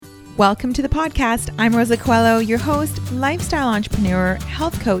Welcome to the podcast. I'm Rosa Coelho, your host, lifestyle entrepreneur,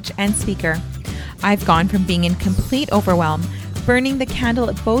 health coach, and speaker. I've gone from being in complete overwhelm, burning the candle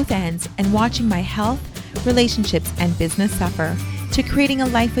at both ends, and watching my health, relationships, and business suffer, to creating a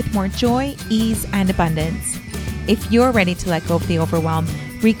life with more joy, ease, and abundance. If you're ready to let go of the overwhelm,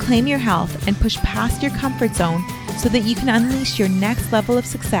 reclaim your health, and push past your comfort zone so that you can unleash your next level of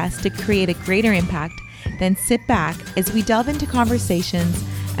success to create a greater impact, then sit back as we delve into conversations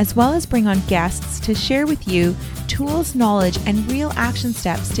as well as bring on guests to share with you tools, knowledge, and real action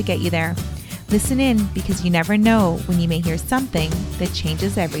steps to get you there. Listen in, because you never know when you may hear something that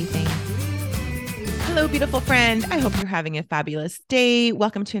changes everything. Hello, beautiful friend. I hope you're having a fabulous day.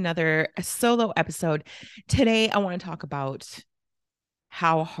 Welcome to another solo episode. Today, I want to talk about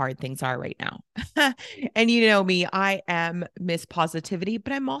how hard things are right now. And you know me, I am Miss Positivity,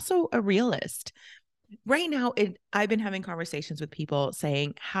 but I'm also a realist. Right now, I've been having conversations with people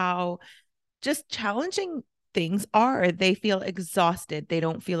saying how just challenging things are. They feel exhausted. They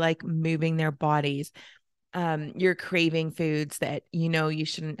don't feel like moving their bodies. You're craving foods that you know you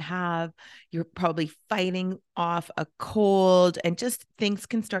shouldn't have. You're probably fighting off a cold, and just things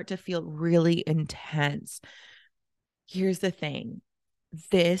can start to feel really intense. Here's the thing.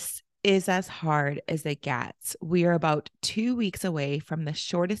 This is as hard as it gets. We are about 2 weeks away from the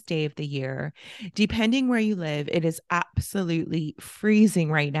shortest day of the year. Depending where you live, it is absolutely freezing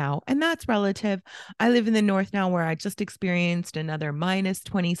right now, and that's relative. I live in the north now, where I just experienced another minus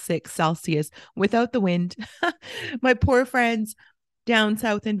 26 Celsius without the wind. My poor friends down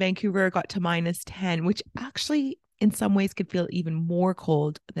south in Vancouver got to minus 10, which actually in some ways could feel even more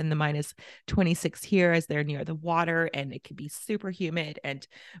cold than the minus 26 here, as they're near the water, and it can be super humid and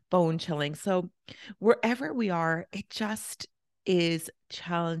bone chilling. So wherever we are, it just is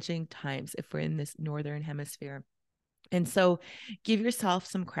challenging times if we're in this northern hemisphere. And so give yourself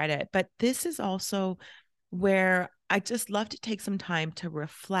some credit. But this is also where I just love to take some time to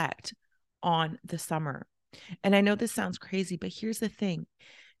reflect on the summer. And I know this sounds crazy, but here's the thing.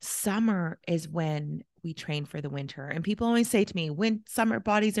 Summer is when we train for the winter. And people always say to me, when summer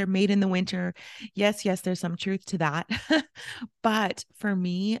bodies are made in the winter. Yes, there's some truth to that. But for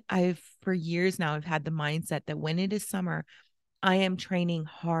me, for years now, I've had the mindset that when it is summer, I am training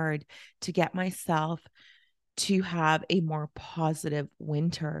hard to get myself to have a more positive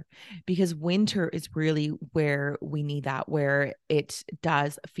winter, because winter is really where we need that, where it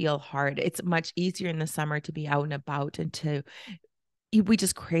does feel hard. It's much easier in the summer to be out and about and we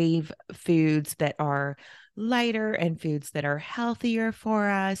just crave foods that are lighter and foods that are healthier for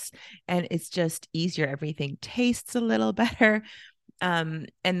us. And it's just easier. Everything tastes a little better. And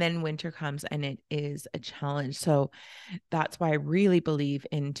then winter comes and it is a challenge. So that's why I really believe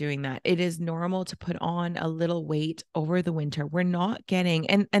in doing that. It is normal to put on a little weight over the winter. We're not getting,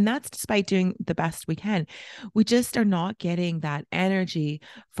 and that's despite doing the best we can. We just are not getting that energy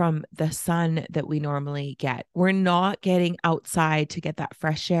from the sun that we normally get. We're not getting outside to get that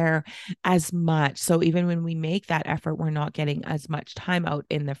fresh air as much. So even when we make that effort, we're not getting as much time out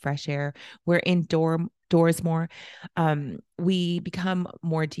in the fresh air. We're indoors more. We become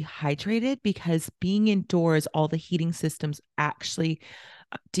more dehydrated, because being indoors, all the heating systems actually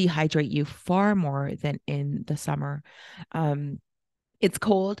dehydrate you far more than in the summer. It's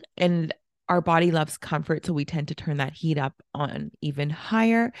cold and our body loves comfort, so we tend to turn that heat up on even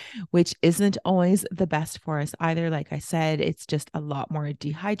higher, which isn't always the best for us either. Like I said, it's just a lot more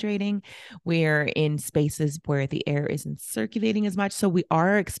dehydrating. We're in spaces where the air isn't circulating as much, so we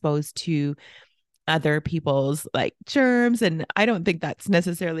are exposed to other people's like germs. And I don't think that's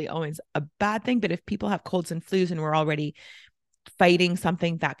necessarily always a bad thing, but if people have colds and flus and we're already fighting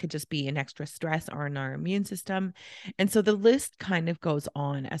something, that could just be an extra stress on our immune system. And so the list kind of goes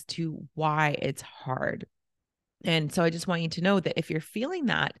on as to why it's hard. And so I just want you to know that if you're feeling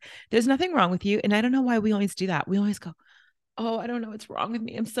that, there's nothing wrong with you. And I don't know why we always do that. We always go, oh, I don't know what's wrong with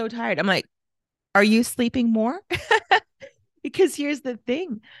me. I'm so tired. I'm like, are you sleeping more? Because here's the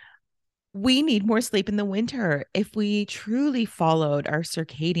thing. We need more sleep in the winter. If we truly followed our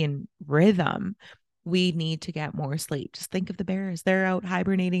circadian rhythm, we need to get more sleep. Just think of the bears. They're out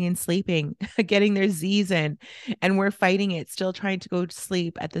hibernating and sleeping, getting their Z's in, and we're fighting it, still trying to go to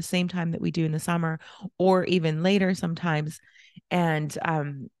sleep at the same time that we do in the summer, or even later sometimes. And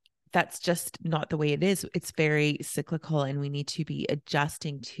that's just not the way it is. It's very cyclical, and we need to be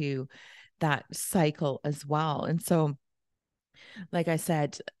adjusting to that cycle as well. And so, like I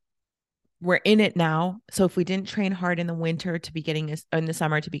said, we're in it now. So if we didn't train hard in the winter to be getting us in the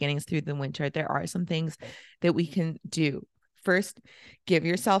summer to be getting us through the winter, there are some things that we can do. First, give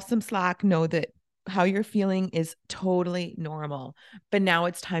yourself some slack. Know that how you're feeling is totally normal. But now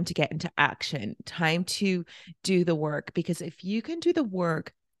it's time to get into action, time to do the work. Because if you can do the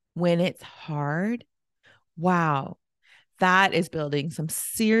work when it's hard, wow, that is building some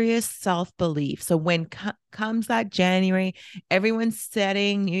serious self-belief. So when comes that January, everyone's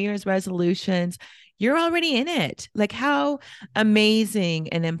setting New Year's resolutions, you're already in it. Like how amazing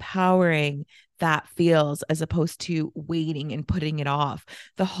and empowering that feels, as opposed to waiting and putting it off.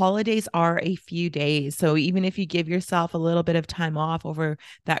 The holidays are a few days. So even if you give yourself a little bit of time off over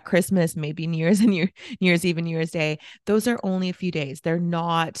that Christmas, maybe New Year's and New Year's Eve and New Year's Day, those are only a few days. They're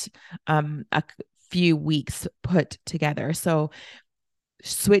not a few weeks put together. So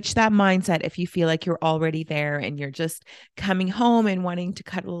switch that mindset if you feel like you're already there and you're just coming home and wanting to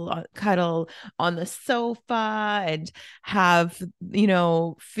cuddle on the sofa and have,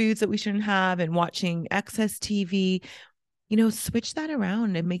 foods that we shouldn't have and watching excess TV. Switch that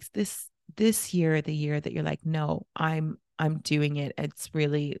around. It makes this year the year that you're like, no, I'm doing it. It's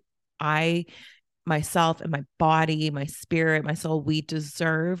really, I myself and my body, my spirit, my soul, we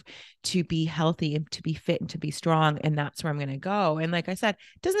deserve to be healthy and to be fit and to be strong. And that's where I'm going to go. And like I said,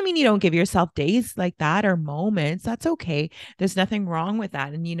 it doesn't mean you don't give yourself days like that or moments. That's okay. There's nothing wrong with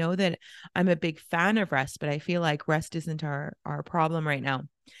that. And you know that I'm a big fan of rest, but I feel like rest isn't our problem right now.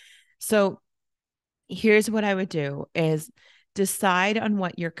 So here's what I would do is decide on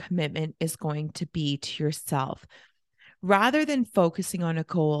what your commitment is going to be to yourself, rather than focusing on a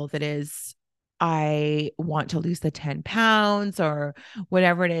goal that is, I want to lose the 10 pounds or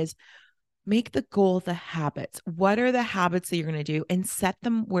whatever it is. Make the goal the habits. What are the habits that you're going to do, and set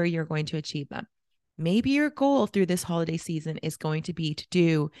them where you're going to achieve them? Maybe your goal through this holiday season is going to be to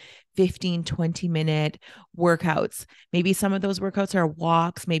do 15, 20-minute workouts. Maybe some of those workouts are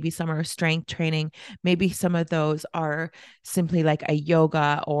walks. Maybe some are strength training. Maybe some of those are simply like a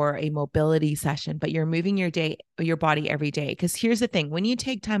yoga or a mobility session, but you're moving your body every day. Because here's the thing, when you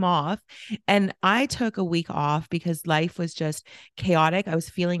take time off, and I took a week off because life was just chaotic. I was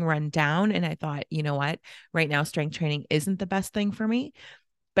feeling run down. And I thought, you know what? Right now, strength training isn't the best thing for me.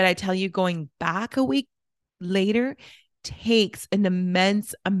 But I tell you, going back a week later takes an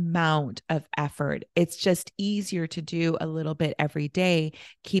immense amount of effort. It's just easier to do a little bit every day,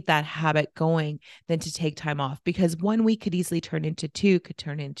 keep that habit going, than to take time off, because 1 week could easily turn into 2, could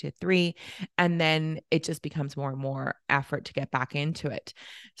turn into 3, and then it just becomes more and more effort to get back into it.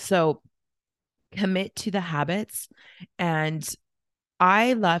 So commit to the habits. And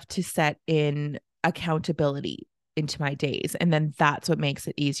I love to set in accountability into my days. And then that's what makes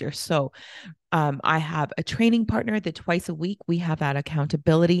it easier. So I have a training partner that twice a week we have that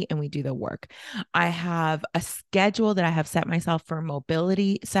accountability and we do the work. I have a schedule that I have set myself for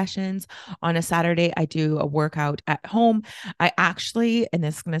mobility sessions. On a Saturday, I do a workout at home. I actually, and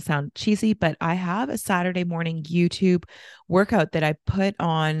this is going to sound cheesy, but I have a Saturday morning YouTube workout that I put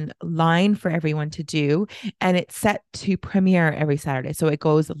online for everyone to do. And it's set to premiere every Saturday. So it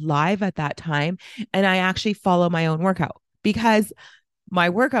goes live at that time. And I actually follow my own workout, because my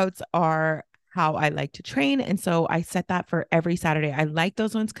workouts are how I like to train. And so I set that for every Saturday. I like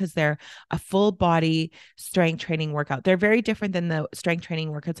those ones because they're a full body strength training workout. They're very different than the strength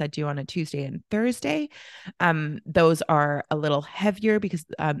training workouts I do on a Tuesday and Thursday. Those are a little heavier because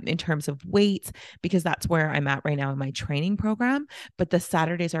in terms of weights, because that's where I'm at right now in my training program. But the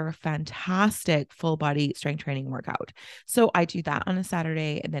Saturdays are a fantastic full body strength training workout. So I do that on a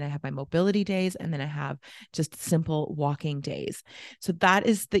Saturday, and then I have my mobility days, and then I have just simple walking days. So that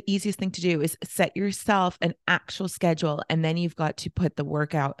is the easiest thing to do, is set yourself an actual schedule. And then you've got to put the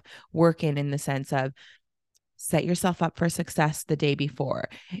work in the sense of set yourself up for success the day before.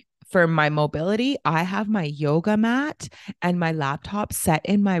 For my mobility, I have my yoga mat and my laptop set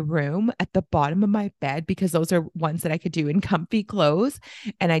in my room at the bottom of my bed, because those are ones that I could do in comfy clothes.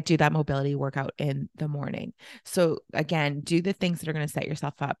 And I do that mobility workout in the morning. So again, do the things that are going to set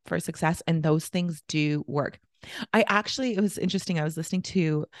yourself up for success. And those things do work. It was interesting. I was listening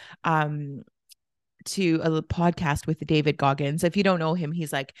to a podcast with David Goggins. If you don't know him,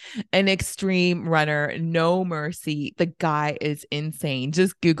 he's like an extreme runner, no mercy. The guy is insane.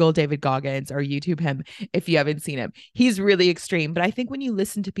 Just Google David Goggins or YouTube him if you haven't seen him. He's really extreme. But I think when you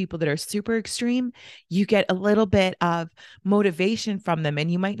listen to people that are super extreme, you get a little bit of motivation from them.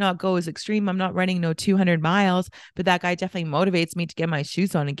 And you might not go as extreme. I'm not running no 200 miles, but that guy definitely motivates me to get my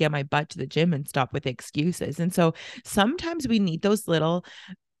shoes on and get my butt to the gym and stop with excuses. And so sometimes we need those little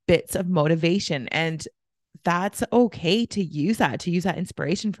bits of motivation, and that's okay to use that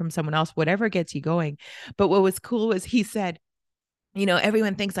inspiration from someone else, whatever gets you going. But what was cool was he said,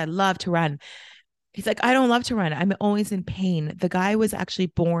 everyone thinks I love to run. He's like, I don't love to run. I'm always in pain. The guy was actually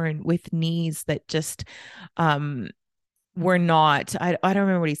born with knees that just um were not, I don't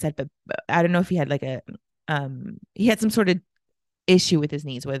remember what he said, but I don't know if he had like he had some sort of issue with his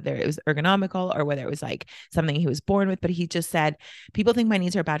knees, whether it was ergonomical or whether it was like something he was born with. But he just said, people think my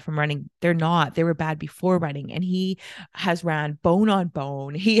knees are bad from running. They're not. They were bad before running. And he has ran bone on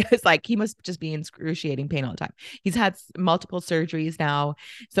bone. He is like, he must just be in excruciating pain all the time. He's had multiple surgeries now.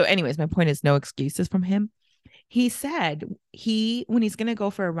 So, anyways, my point is no excuses from him. He said when he's going to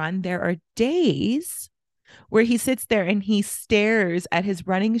go for a run, there are days where he sits there and he stares at his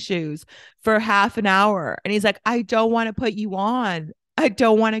running shoes for half an hour. And he's like, I don't want to put you on. I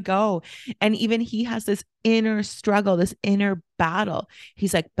don't want to go. And even he has this inner struggle, this inner battle.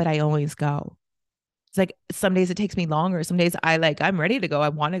 He's like, but I always go. It's like some days it takes me longer. Some days I'm ready to go. I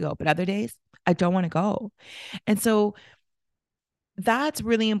want to go. But other days I don't want to go. And so that's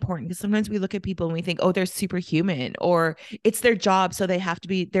really important because sometimes we look at people and we think, oh, they're superhuman or it's their job. So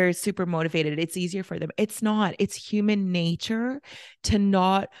they're super motivated. It's easier for them. It's not. It's human nature to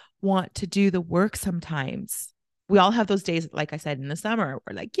not want to do the work sometimes. We all have those days, like I said, in the summer,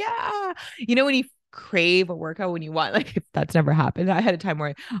 we're like, yeah, when you crave a workout when you want, like that's never happened. I had a time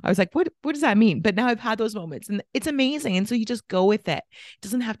where I was like, what does that mean? But now I've had those moments and it's amazing. And so you just go with it. It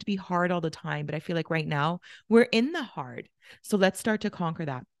doesn't have to be hard all the time. But I feel like right now we're in the hard. So let's start to conquer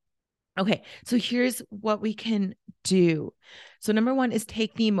that. Okay, so here's what we can do. So number one is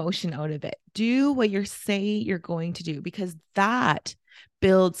take the emotion out of it. Do what you say you're going to do because that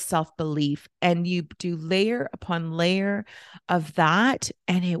builds self-belief and you do layer upon layer of that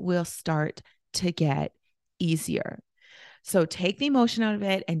and it will start to get easier. So take the emotion out of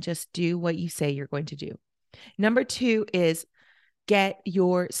it and just do what you say you're going to do. Number two is get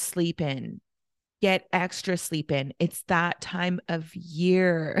your sleep in. Get extra sleep in. It's that time of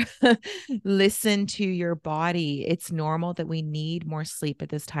year. Listen to your body. It's normal that we need more sleep at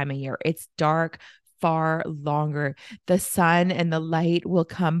this time of year. It's dark far longer. The sun and the light will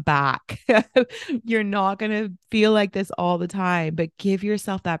come back. You're not going to feel like this all the time, but give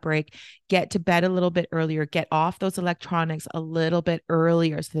yourself that break. Get to bed a little bit earlier. Get off those electronics a little bit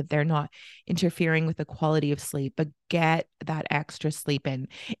earlier so that they're not interfering with the quality of sleep, but get that extra sleep in.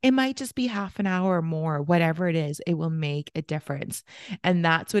 It might just be half an hour or more, whatever it is, it will make a difference. And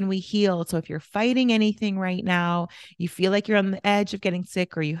that's when we heal. So if you're fighting anything right now, you feel like you're on the edge of getting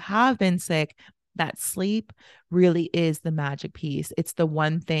sick or you have been sick, that sleep really is the magic piece. It's the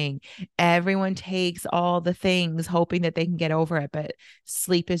one thing. Everyone takes all the things hoping that they can get over it, but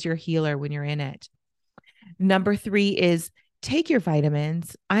sleep is your healer when you're in it. Number three is take your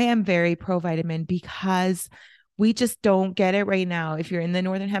vitamins. I am very pro vitamin because we just don't get it right now. If you're in the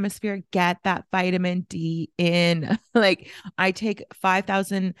Northern Hemisphere, get that vitamin D in. Like I take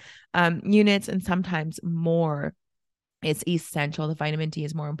 5,000 units and sometimes more. It's essential. The vitamin D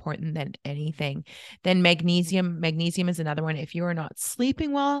is more important than anything. Then magnesium. Magnesium is another one. If you are not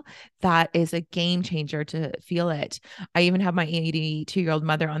sleeping well, that is a game changer to feel it. I even have my 82-year-old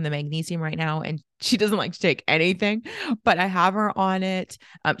mother on the magnesium right now, and she doesn't like to take anything, but I have her on it.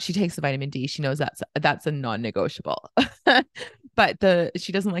 She takes the vitamin D. She knows that's a non-negotiable, but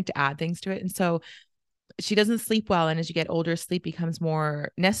she doesn't like to add things to it. And so she doesn't sleep well. And as you get older, sleep becomes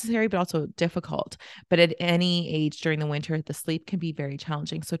more necessary, but also difficult. But at any age during the winter, the sleep can be very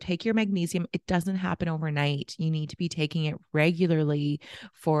challenging. So take your magnesium. It doesn't happen overnight. You need to be taking it regularly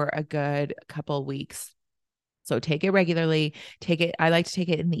for a good couple of weeks. So take it regularly. Take it. I like to take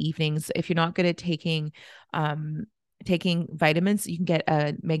it in the evenings. If you're not good at taking vitamins, you can get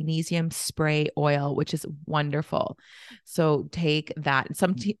a magnesium spray oil, which is wonderful. So take that.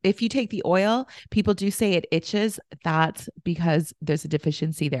 If you take the oil, people do say it itches. That's because there's a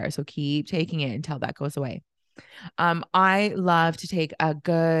deficiency there. So keep taking it until that goes away. I love to take a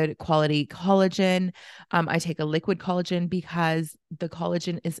good quality collagen. I take a liquid collagen because the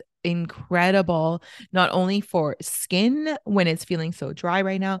collagen is incredible, not only for skin when it's feeling so dry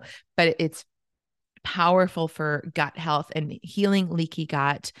right now, but it's powerful for gut health and healing leaky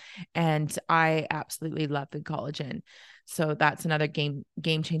gut. And I absolutely love the collagen. So that's another game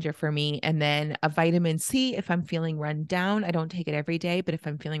changer for me. And then a vitamin C, if I'm feeling run down, I don't take it every day, but if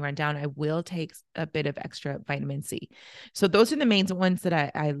I'm feeling run down, I will take a bit of extra vitamin C. So those are the main ones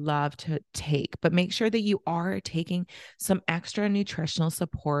that I love to take, but make sure that you are taking some extra nutritional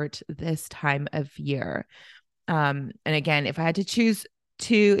support this time of year. And again, if I had to choose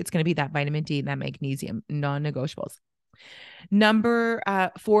two, it's going to be that vitamin D and that magnesium, non-negotiables. Number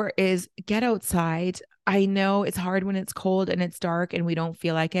 4 is get outside. I know it's hard when it's cold and it's dark and we don't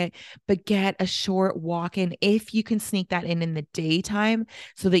feel like it, but get a short walk in. If you can sneak that in the daytime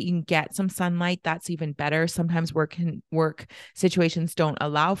so that you can get some sunlight, that's even better. Sometimes work situations don't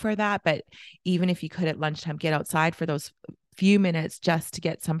allow for that, but even if you could at lunchtime, get outside for those few minutes just to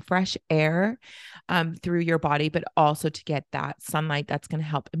get some fresh air through your body, but also to get that sunlight that's going to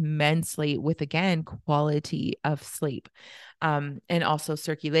help immensely with, again, quality of sleep. And also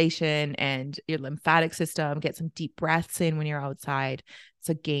circulation and your lymphatic system. Get some deep breaths in when you're outside. It's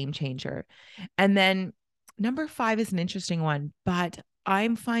a game changer. And then number 5 is an interesting one, but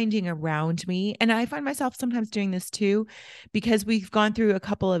I'm finding around me, and I find myself sometimes doing this too, because we've gone through a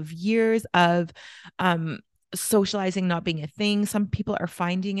couple of years of socializing not being a thing. Some people are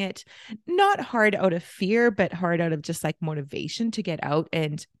finding it not hard out of fear, but hard out of just like motivation to get out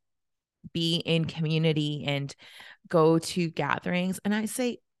and be in community and go to gatherings. And I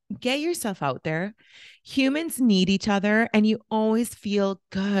say, get yourself out there. Humans need each other, and you always feel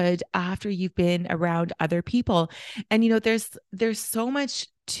good after you've been around other people. And there's so much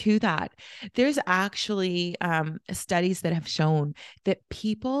to that. There's actually studies that have shown that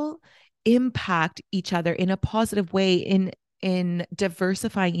people impact each other in a positive way in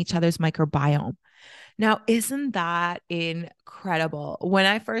diversifying each other's microbiome. Now, isn't that incredible? When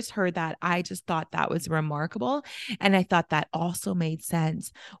I first heard that, I just thought that was remarkable. And I thought that also made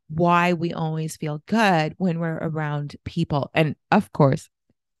sense why we always feel good when we're around people. And of course,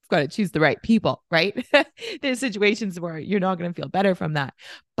 got to choose the right people, right? There's situations where you're not going to feel better from that,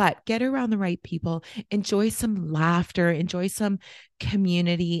 but get around the right people, enjoy some laughter, enjoy some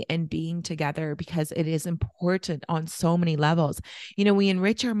community and being together, because it is important on so many levels. We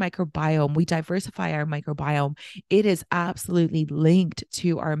enrich our microbiome, we diversify our microbiome. It is absolutely linked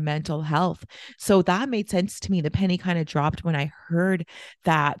to our mental health. So that made sense to me. The penny kind of dropped when I heard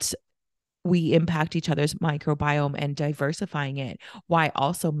that we impact each other's microbiome and diversifying it. Why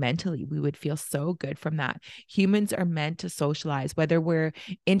also mentally we would feel so good from that. Humans are meant to socialize, whether we're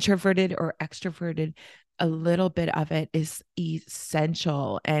introverted or extroverted. A little bit of it is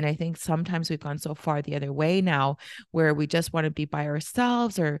essential. And I think sometimes we've gone so far the other way now, where we just want to be by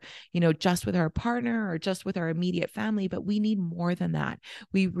ourselves, or, just with our partner or just with our immediate family. But we need more than that.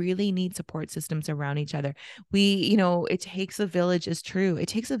 We really need support systems around each other. It takes a village is true. It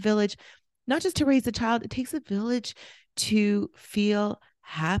takes a village not just to raise a child, it takes a village to feel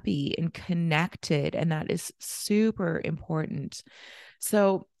happy and connected. And that is super important.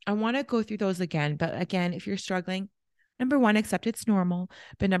 So I want to go through those again. But again, if you're struggling, number 1, accept it's normal.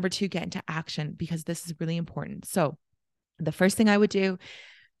 But number 2, get into action, because this is really important. So the first thing I would do,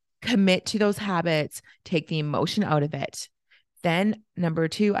 commit to those habits, take the emotion out of it. Then number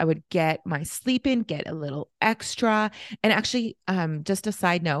 2, I would get my sleep in, get a little extra. And actually, just a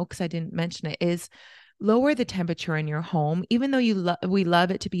side note, because I didn't mention it, is lower the temperature in your home. Even though we love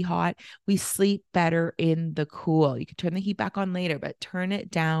it to be hot, we sleep better in the cool. You can turn the heat back on later, but turn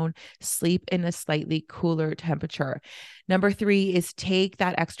it down, sleep in a slightly cooler temperature. Number 3 is take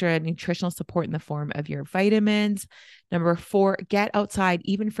that extra nutritional support in the form of your vitamins. Number 4, get outside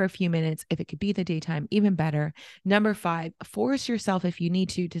even for a few minutes. If it could be the daytime, even better. Number 5, force yourself if you need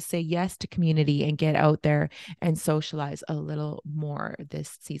to say yes to community and get out there and socialize a little more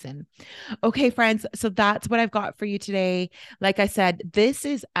this season. Okay, friends. So that's what I've got for you today. Like I said, this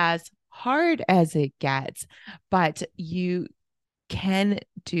is as hard as it gets, but you can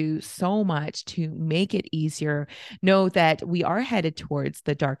do so much to make it easier. Know that we are headed towards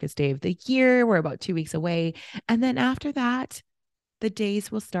the darkest day of the year. We're about 2 weeks away. And then after that, the days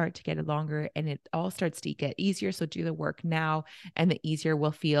will start to get longer and it all starts to get easier. So do the work now, and the easier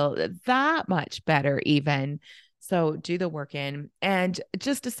will feel that much better even. So do the work in. And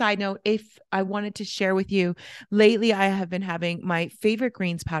just a side note, if I wanted to share with you, lately I have been having my favorite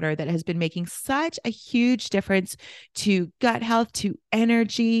greens powder that has been making such a huge difference to gut health, to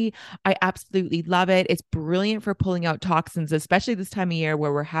energy. I absolutely love it. It's brilliant for pulling out toxins, especially this time of year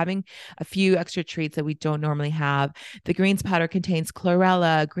where we're having a few extra treats that we don't normally have. The greens powder contains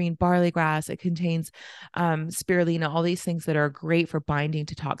chlorella, green barley grass. It contains spirulina, all these things that are great for binding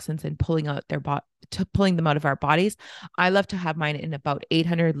to toxins and pulling them out of our bodies. I love to have mine in about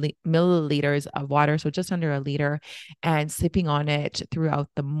 800 milliliters of water, so just under a liter, and sipping on it throughout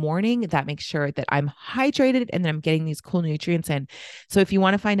the morning. That makes sure that I'm hydrated and that I'm getting these cool nutrients in. So if you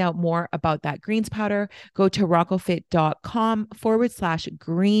want to find out more about that greens powder, go to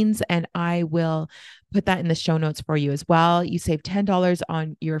rockofit.com/greens, and I will put that in the show notes for you as well. You save $10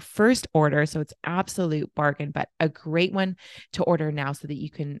 on your first order. So it's absolute bargain, but a great one to order now so that you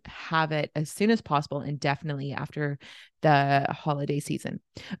can have it as soon as possible and definitely after the holiday season.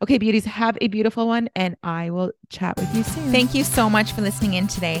 Okay, beauties, have a beautiful one and I will chat with you soon. Thank you so much for listening in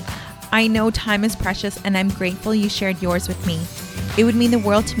today. I know time is precious and I'm grateful you shared yours with me. It would mean the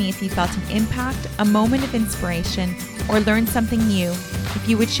world to me if you felt an impact, a moment of inspiration, or learned something new, if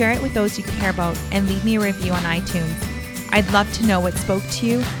you would share it with those you care about and leave me a review on iTunes. I'd love to know what spoke to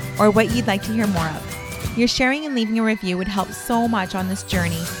you or what you'd like to hear more of. Your sharing and leaving a review would help so much on this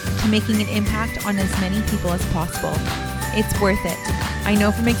journey to making an impact on as many people as possible. It's worth it. I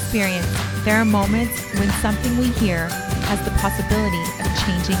know from experience, there are moments when something we hear has the possibility of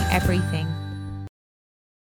changing everything.